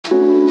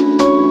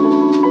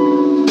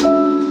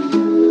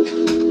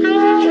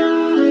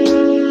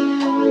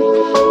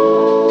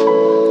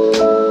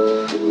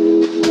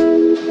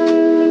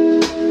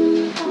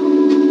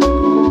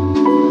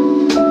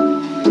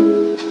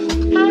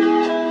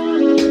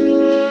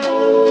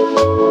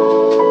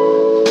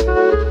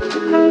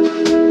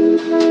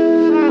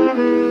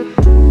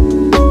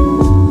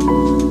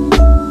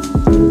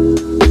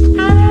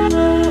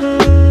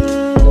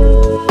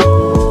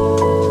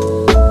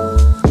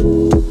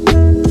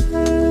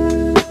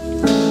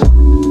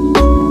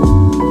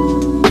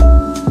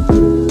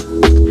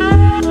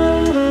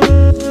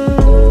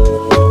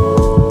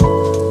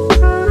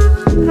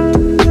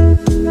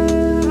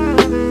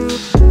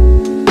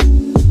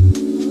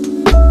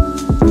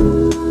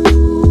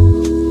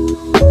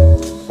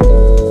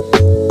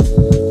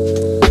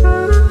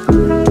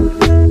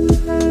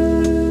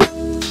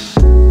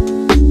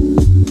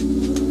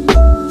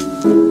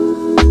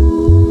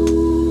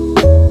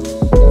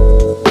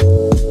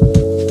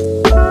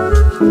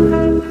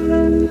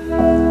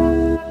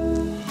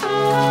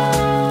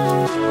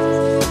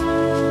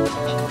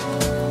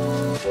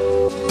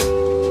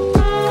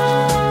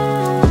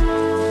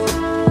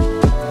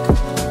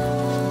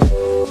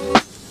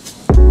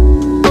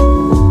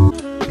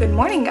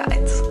morning,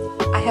 guys.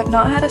 I have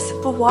not had a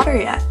sip of water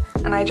yet,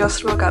 and I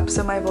just woke up,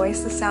 so my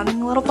voice is sounding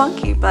a little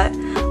funky, but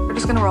we're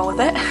just gonna roll with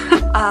it.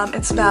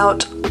 It's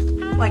about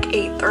like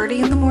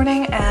 8:30 in the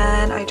morning,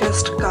 and I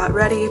just got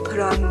ready, put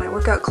on my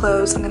workout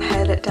clothes. I'm gonna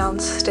head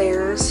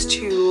downstairs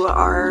to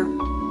our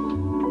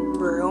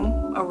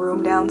room, a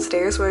room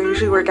downstairs where I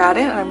usually work out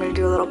in, and I'm gonna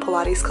do a little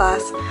Pilates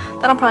class.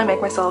 Then I'll probably make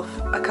myself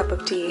a cup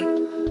of tea.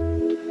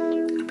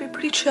 It'll be a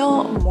pretty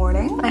chill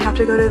morning. I have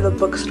to go to the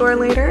bookstore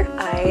later.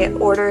 I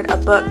ordered a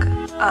book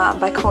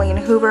by Colleen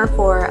Hoover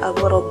for a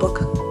little book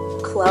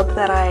club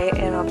that I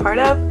am a part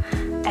of,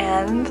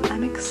 and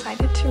I'm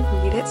excited to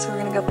read it, so we're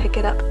gonna go pick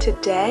it up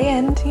today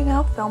and, you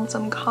know, film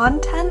some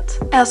content.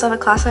 I also have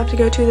a class I have to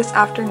go to this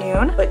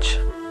afternoon, which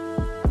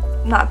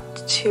I'm not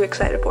too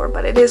excited for,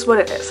 but it is what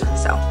it is.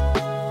 So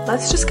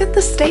let's just get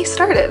this day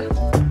started.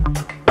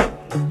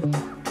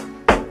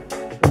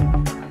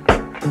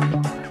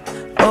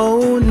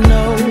 Oh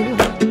no,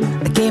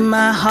 I gave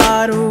my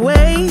heart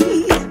away,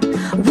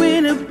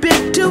 went a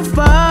bit too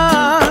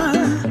far,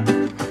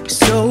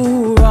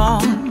 so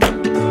wrong.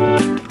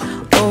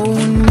 Oh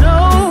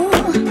no,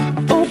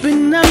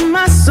 open up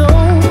my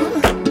soul,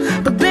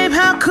 but babe,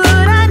 how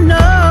could I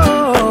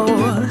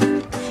know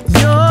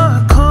you're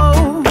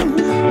cold?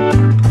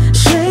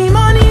 Shame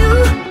on you,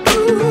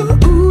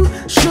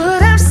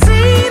 should have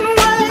seen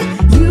what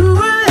you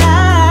were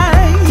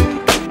like,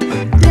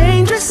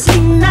 dangerously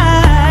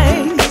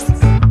nice.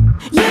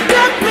 You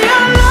got me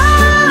all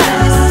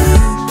lost,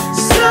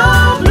 so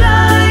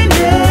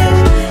blinded.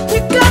 You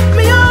got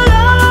me all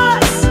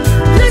lost,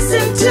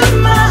 listen to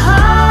my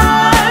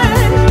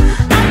heart.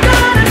 I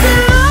gotta be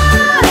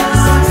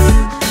lost,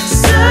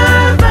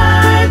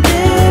 survived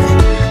it.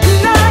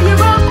 Now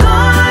you're all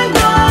gone,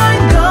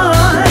 gone,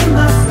 gone,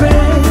 my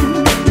friend.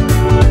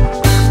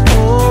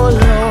 Oh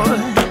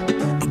Lord,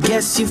 I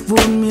guess you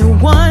fooled me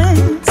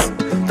once,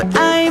 but I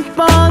ain't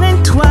falling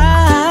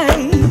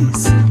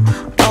twice.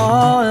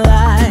 All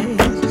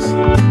lies.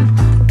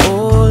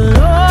 Oh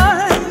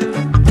Lord,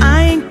 I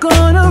ain't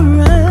gonna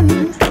run.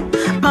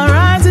 My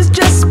rise has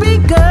just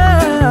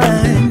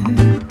begun.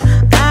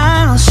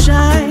 I'll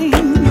shine.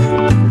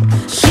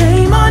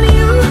 Shame on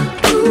you.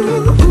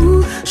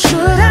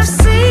 Should have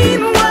seen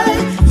what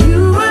you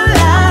were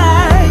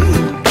like.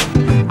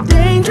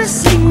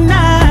 Dangerously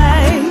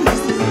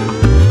nice.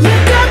 You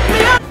got me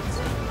up.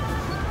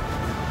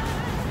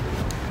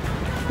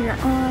 We're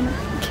on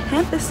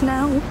campus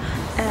now,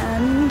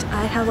 and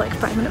I have like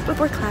 5 minutes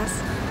before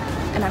class,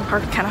 and I'm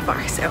parked kind of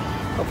far, so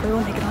hopefully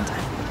we'll make it on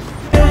time.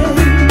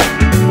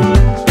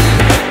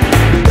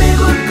 Big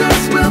old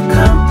ghosts will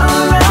come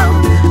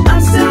around.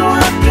 I'm still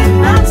walking,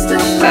 I'm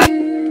still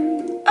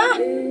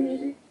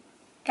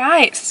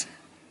Guys,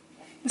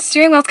 the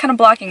steering wheel's kind of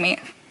blocking me.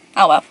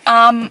 Oh well.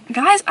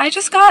 Guys, I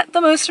just got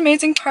the most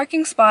amazing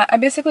parking spot. I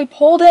basically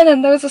pulled in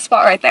and there's a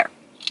spot right there.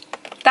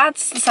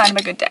 That's the sign of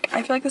a good day.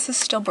 I feel like this is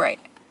still bright.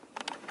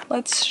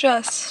 Let's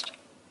just...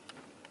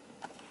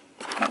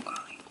 Oh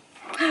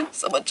god.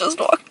 Someone just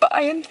walked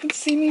by and can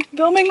see me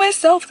filming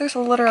myself. There's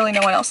literally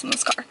no one else in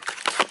this car.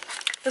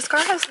 This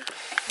car has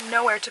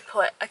nowhere to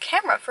put a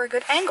camera for a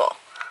good angle,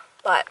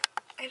 but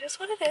it is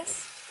what it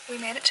is. We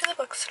made it to the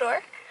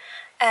bookstore,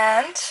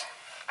 and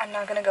I'm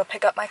now gonna go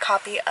pick up my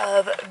copy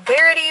of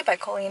Verity by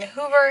Colleen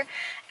Hoover.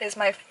 It is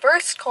my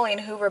first Colleen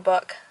Hoover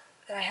book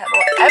that I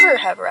will ever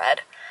have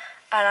read,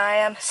 and I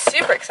am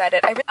super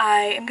excited.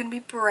 I am gonna be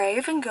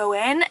brave and go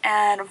in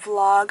and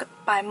vlog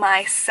by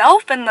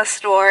myself in the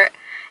store.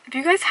 If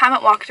you guys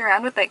haven't walked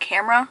around with that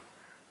camera,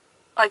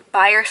 like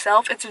by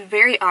yourself, it's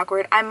very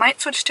awkward. I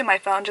might switch to my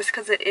phone just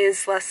because it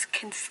is less,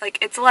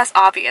 it's less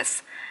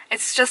obvious.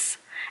 It's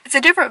a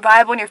different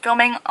vibe when you're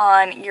filming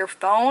on your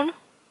phone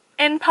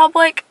in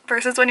public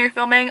versus when you're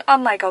filming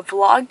on like a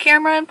vlog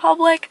camera in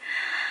public.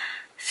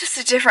 It's just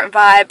a different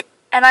vibe,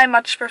 and I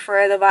much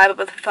prefer the vibe of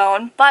the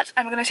phone, but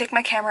I'm gonna take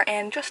my camera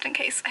in just in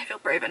case I feel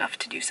brave enough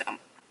to do so.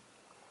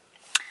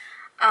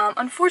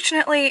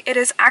 Unfortunately, it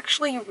is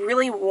actually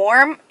really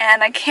warm,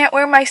 and I can't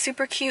wear my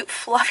super cute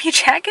fluffy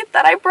jacket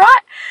that I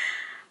brought,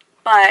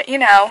 but you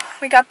know,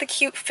 we got the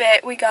cute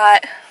fit, we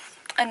got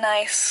a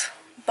nice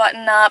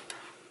button-up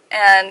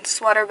and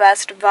sweater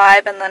vest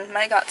vibe, and then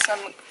I got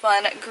some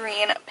fun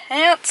green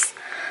pants,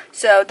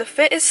 so the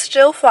fit is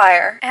still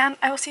fire, and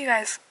I will see you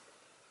guys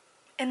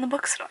in the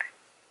bookstore.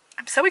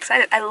 I'm so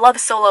excited. I love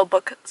solo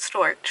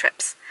bookstore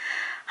trips.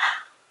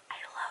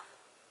 I love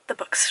the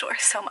bookstore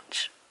so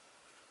much.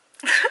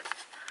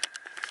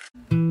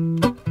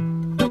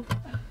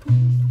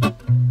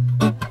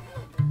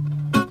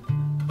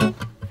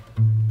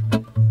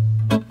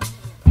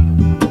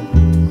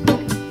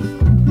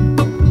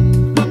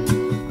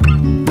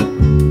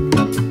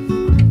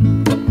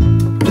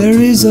 There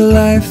is a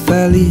life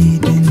I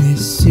lead in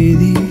this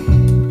city,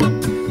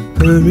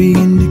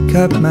 hurrying to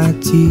cut my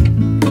teeth.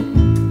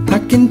 I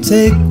can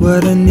take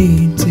what I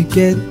need to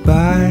get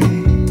by.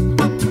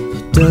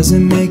 It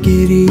doesn't make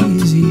it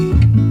easy.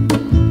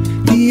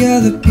 The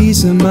other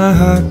piece of my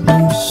heart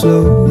moves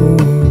slow,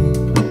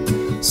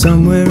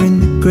 somewhere in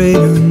the great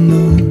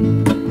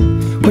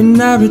unknown. When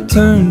When I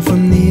return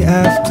from the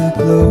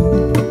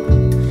afterglow,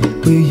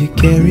 will you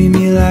carry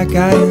me like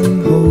I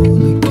am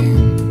whole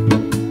again?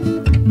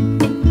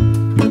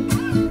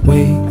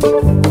 Wait,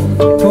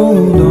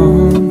 hold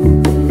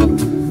on,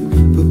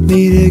 put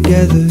me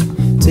together,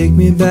 take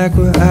me back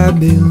where I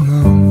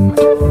belong.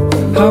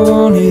 I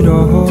want it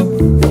all.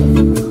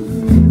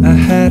 I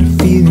had a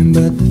feeling,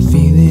 but the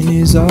feeling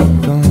is all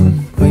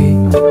gone. Wait,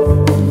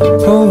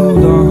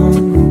 hold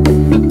on,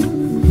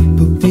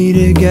 put me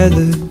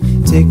together,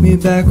 take me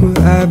back where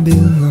I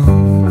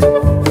belong.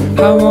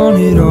 I want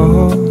it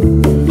all.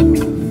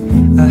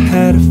 I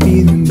had a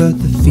feeling, but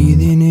the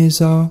feeling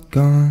is all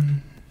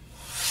gone.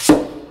 The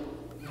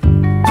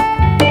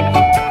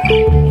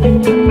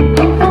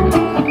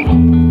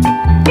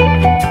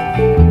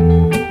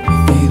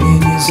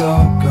feeling is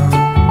all gone.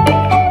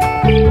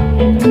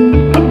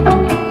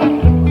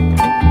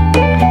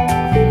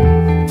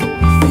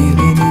 The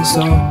feeling is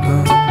all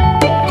gone.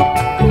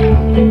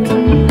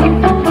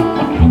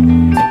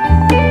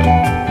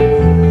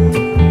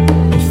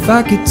 If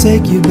I could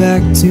take you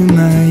back to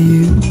my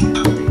youth,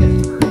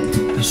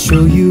 I'll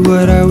show you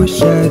what I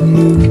wish I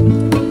knew.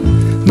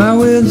 My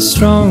will is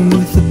strong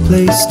with a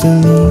place to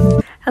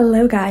lean.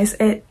 Hello guys,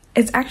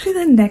 it's actually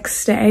the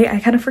next day. I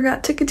kind of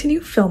forgot to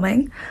continue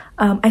filming.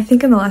 I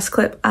think in the last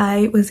clip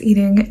I was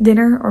eating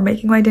dinner or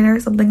making my dinner,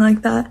 something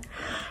like that.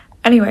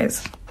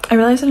 Anyways, I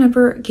realized I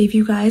never gave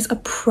you guys a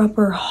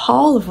proper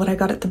haul of what I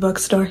got at the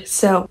bookstore,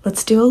 so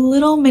let's do a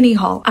little mini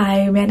haul.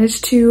 I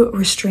managed to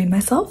restrain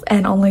myself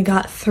and only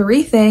got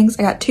 3 things.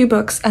 I got 2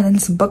 books and then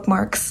some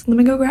bookmarks. Let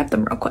me go grab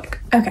them real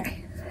quick.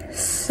 Okay,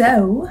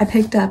 so I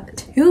picked up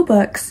 2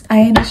 books.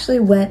 I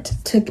initially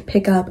went to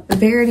pick up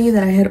Verity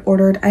that I had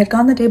ordered. I had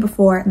gone the day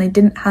before and they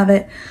didn't have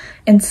it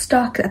in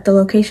stock at the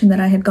location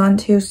that I had gone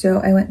to, so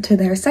I went to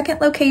their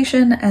second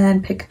location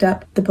and picked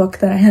up the book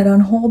that I had on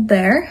hold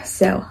there.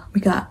 So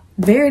we got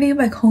Verity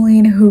by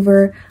Colleen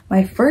Hoover,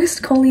 my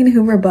first Colleen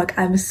Hoover book.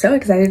 I'm so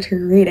excited to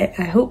read it.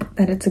 I hope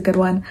that it's a good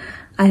one.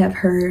 I have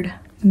heard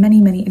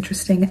many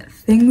interesting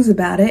things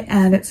about it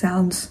and it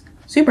sounds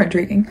super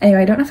intriguing.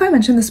 Anyway, I don't know if I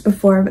mentioned this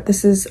before, but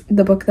this is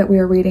the book that we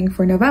are reading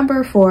for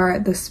November for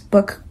this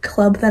book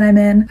club that I'm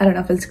in. I don't know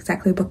if it's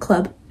exactly a book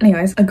club.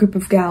 Anyways, a group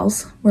of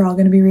gals. We're all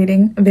going to be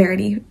reading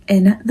Verity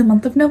in the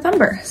month of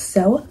November.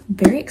 So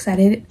very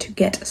excited to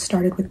get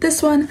started with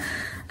this one.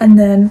 And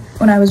then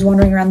when I was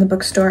wandering around the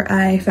bookstore,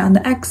 I found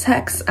the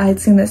X-Hex. I had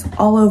seen this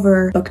all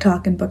over Book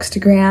Talk and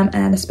Bookstagram,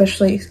 and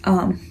especially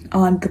on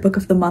the Book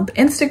of the Month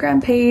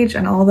Instagram page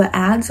and all the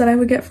ads that I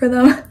would get for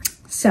them.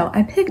 So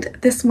I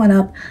picked this one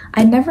up.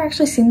 I'd never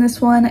actually seen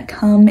this one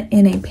come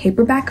in a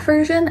paperback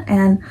version,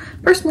 and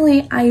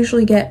personally, I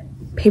usually get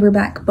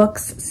paperback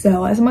books,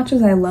 so as much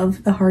as I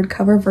love the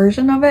hardcover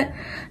version of it,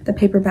 the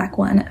paperback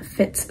one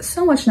fits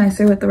so much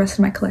nicer with the rest of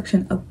my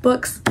collection of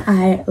books.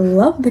 I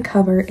love the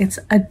cover. It's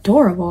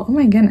adorable. Oh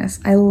my goodness,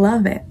 I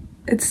love it.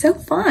 It's so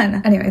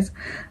fun. Anyways,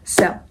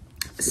 so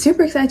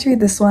super excited to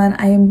read this one.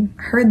 I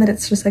heard that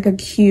it's just like a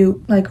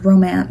cute like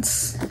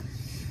romance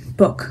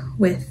book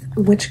with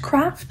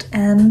witchcraft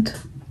and,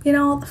 you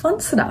know, all the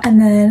fun stuff.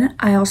 And then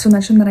I also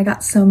mentioned that I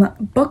got some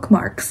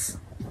bookmarks.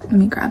 Let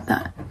me grab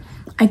that.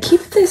 I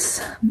keep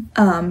this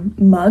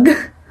mug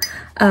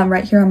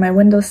right here on my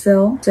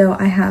windowsill. So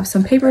I have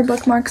some paper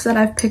bookmarks that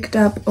I've picked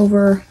up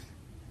over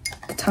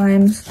the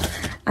times.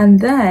 And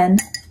then,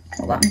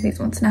 hold on, these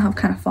ones now have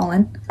kind of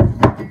fallen.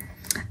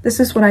 This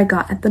is what I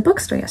got at the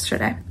bookstore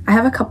yesterday. I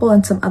have a couple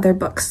and some other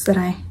books that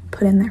I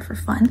put in there for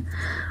fun.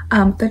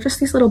 They're just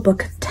these little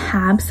book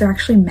tabs. They're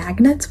actually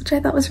magnets, which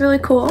I thought was really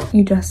cool.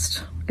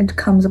 It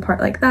comes apart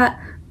like that.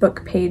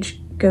 Book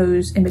page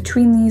goes in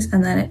between these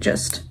and then it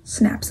just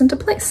snaps into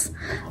place.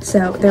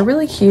 So they're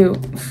really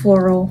cute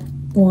floral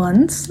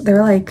ones.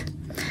 They're like,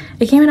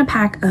 it came in a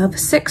pack of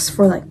 6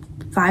 for like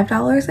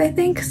 $5, I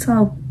think.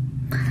 So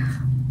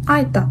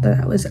I thought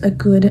that was a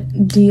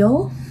good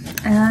deal.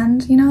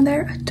 And you know,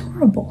 they're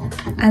adorable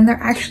and they're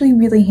actually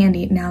really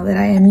handy now that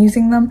I am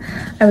using them.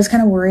 I was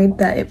kind of worried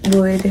that it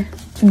would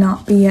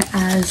not be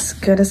as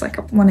good as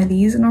like one of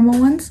these normal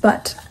ones,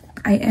 but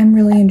I am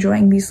really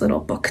enjoying these little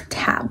book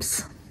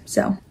tabs.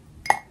 So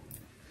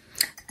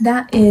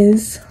that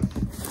is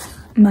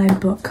my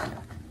book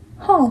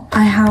haul.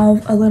 I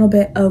have a little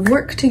bit of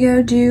work to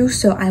go do,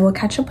 so I will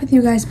catch up with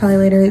you guys probably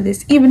later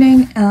this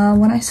evening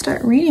when I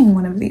start reading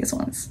one of these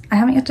ones. I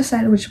haven't yet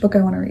decided which book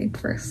I want to read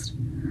first.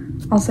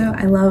 Also,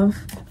 I love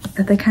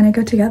that they kind of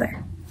go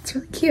together. It's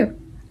really cute.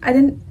 I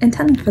didn't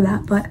intend for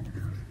that, but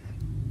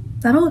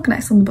that'll look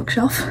nice on the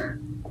bookshelf.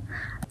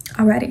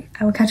 Alrighty,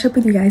 I will catch up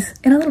with you guys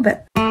in a little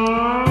bit.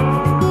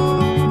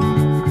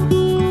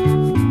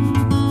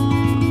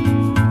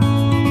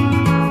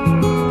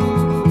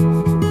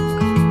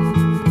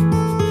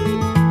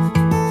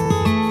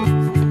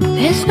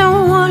 There's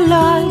no one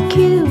like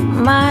you,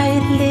 my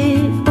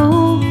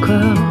little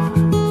girl.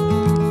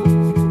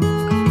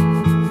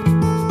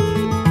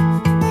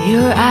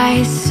 Your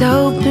eyes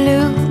so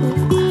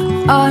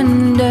blue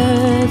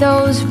under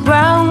those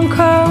brown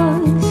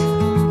curls.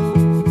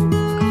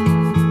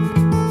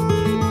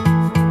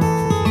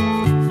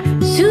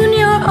 Soon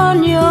your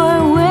on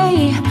your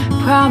way.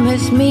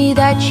 Promise me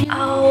that you.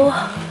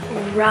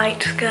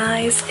 Alright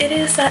guys, it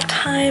is that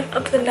time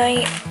of the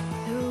night.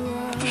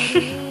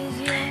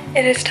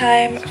 It is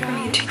time for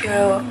me to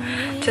go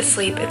to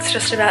sleep. It's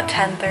just about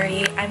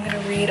 10:30. I'm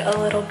gonna read a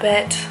little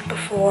bit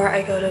before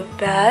I go to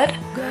bed.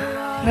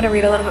 I'm gonna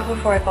read a little bit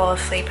before I fall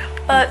asleep,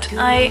 but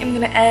I am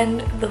gonna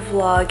end the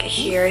vlog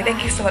here.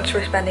 Thank you so much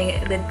for spending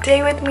the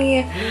day with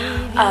me.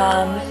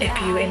 If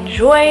you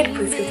enjoyed,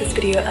 please give this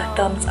video a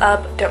thumbs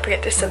up. Don't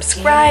forget to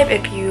subscribe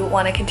if you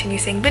want to continue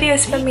seeing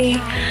videos from me,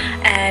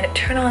 and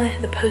turn on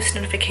the post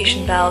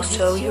notification bell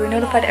so you are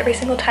notified every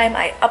single time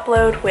I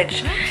upload,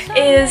 which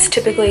is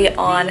typically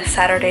on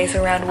Saturdays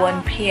around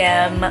 1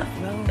 p.m.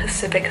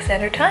 Pacific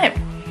Standard Time.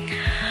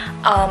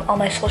 All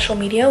my social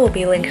media will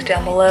be linked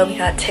down below. We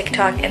got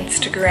TikTok,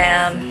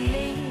 Instagram,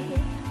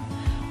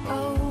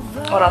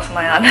 what else am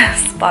I on?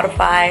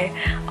 Spotify.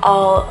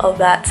 All of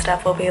that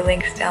stuff will be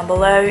linked down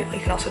below. You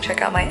can also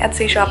check out my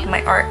Etsy shop and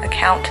my art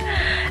account.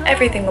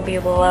 Everything will be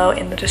below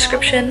in the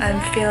description.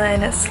 I'm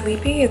feeling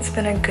sleepy. It's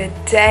been a good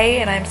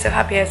day and I'm so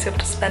happy I was able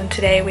to spend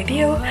today with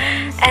you.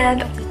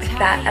 And with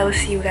that, I will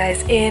see you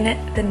guys in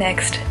the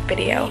next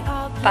video.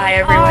 Bye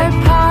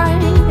everyone.